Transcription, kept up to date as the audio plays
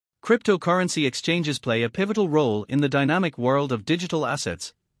Cryptocurrency exchanges play a pivotal role in the dynamic world of digital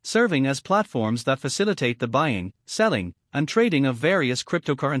assets, serving as platforms that facilitate the buying, selling, and trading of various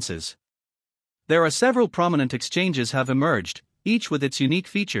cryptocurrencies. There are several prominent exchanges have emerged, each with its unique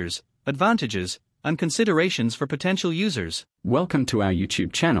features, advantages, and considerations for potential users. Welcome to our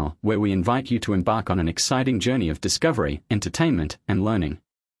YouTube channel, where we invite you to embark on an exciting journey of discovery, entertainment, and learning.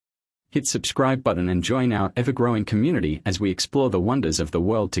 Hit subscribe button and join our ever-growing community as we explore the wonders of the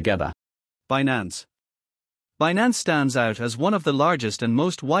world together. Binance. Binance stands out as one of the largest and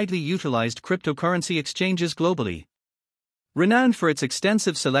most widely utilized cryptocurrency exchanges globally. Renowned for its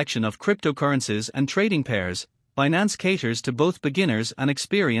extensive selection of cryptocurrencies and trading pairs, Binance caters to both beginners and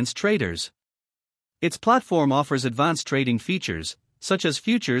experienced traders. Its platform offers advanced trading features, such as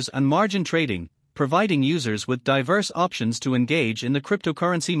futures and margin trading, providing users with diverse options to engage in the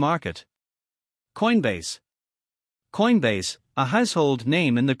cryptocurrency market. Coinbase. Coinbase, a household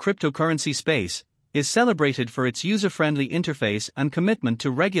name in the cryptocurrency space, is celebrated for its user-friendly interface and commitment to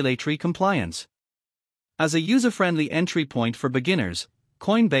regulatory compliance. As a user-friendly entry point for beginners,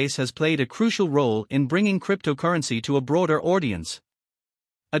 Coinbase has played a crucial role in bringing cryptocurrency to a broader audience.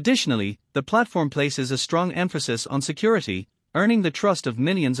 Additionally, the platform places a strong emphasis on security, earning the trust of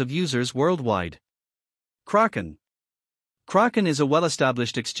millions of users worldwide. Kraken. Kraken is a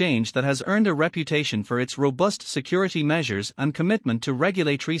well-established exchange that has earned a reputation for its robust security measures and commitment to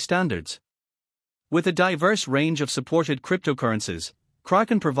regulatory standards. With a diverse range of supported cryptocurrencies,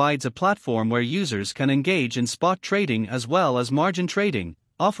 Kraken provides a platform where users can engage in spot trading as well as margin trading,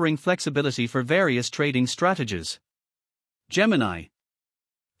 offering flexibility for various trading strategies. Gemini.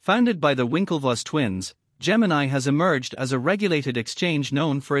 Founded by the Winklevoss twins, Gemini has emerged as a regulated exchange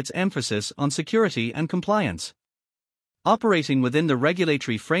known for its emphasis on security and compliance. Operating within the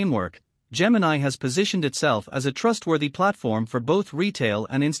regulatory framework, Gemini has positioned itself as a trustworthy platform for both retail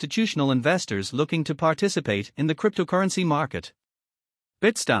and institutional investors looking to participate in the cryptocurrency market.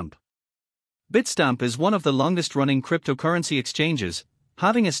 Bitstamp. Bitstamp is one of the longest-running cryptocurrency exchanges,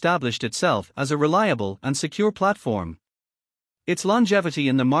 having established itself as a reliable and secure platform. Its longevity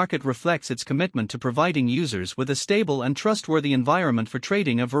in the market reflects its commitment to providing users with a stable and trustworthy environment for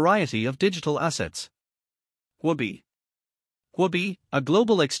trading a variety of digital assets. Huobi. Huobi, a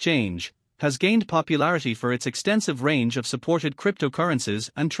global exchange, has gained popularity for its extensive range of supported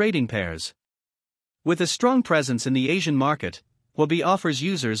cryptocurrencies and trading pairs. With a strong presence in the Asian market, Huobi offers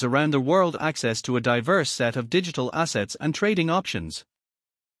users around the world access to a diverse set of digital assets and trading options.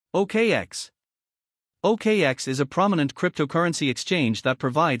 OKX. OKX is a prominent cryptocurrency exchange that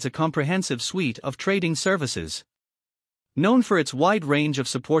provides a comprehensive suite of trading services. Known for its wide range of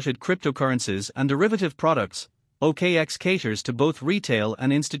supported cryptocurrencies and derivative products, OKX caters to both retail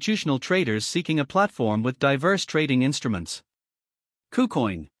and institutional traders seeking a platform with diverse trading instruments.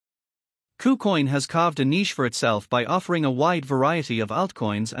 KuCoin. KuCoin has carved a niche for itself by offering a wide variety of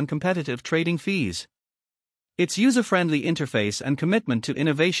altcoins and competitive trading fees. Its user-friendly interface and commitment to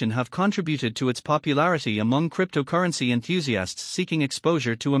innovation have contributed to its popularity among cryptocurrency enthusiasts seeking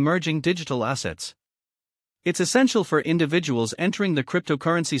exposure to emerging digital assets. It's essential for individuals entering the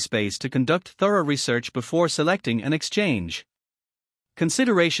cryptocurrency space to conduct thorough research before selecting an exchange.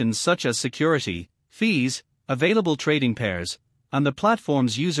 Considerations such as security, fees, available trading pairs, and the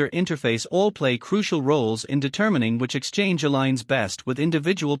platform's user interface all play crucial roles in determining which exchange aligns best with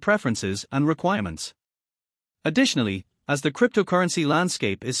individual preferences and requirements. Additionally, as the cryptocurrency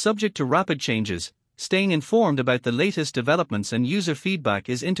landscape is subject to rapid changes, staying informed about the latest developments and user feedback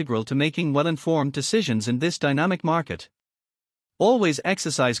is integral to making well-informed decisions in this dynamic market. Always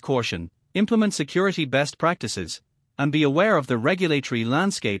exercise caution, implement security best practices, and be aware of the regulatory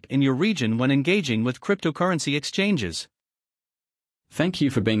landscape in your region when engaging with cryptocurrency exchanges. Thank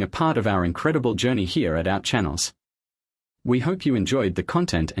you for being a part of our incredible journey here at our channels. We hope you enjoyed the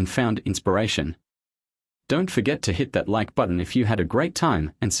content and found inspiration. Don't forget to hit that like button if you had a great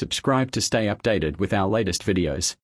time and subscribe to stay updated with our latest videos.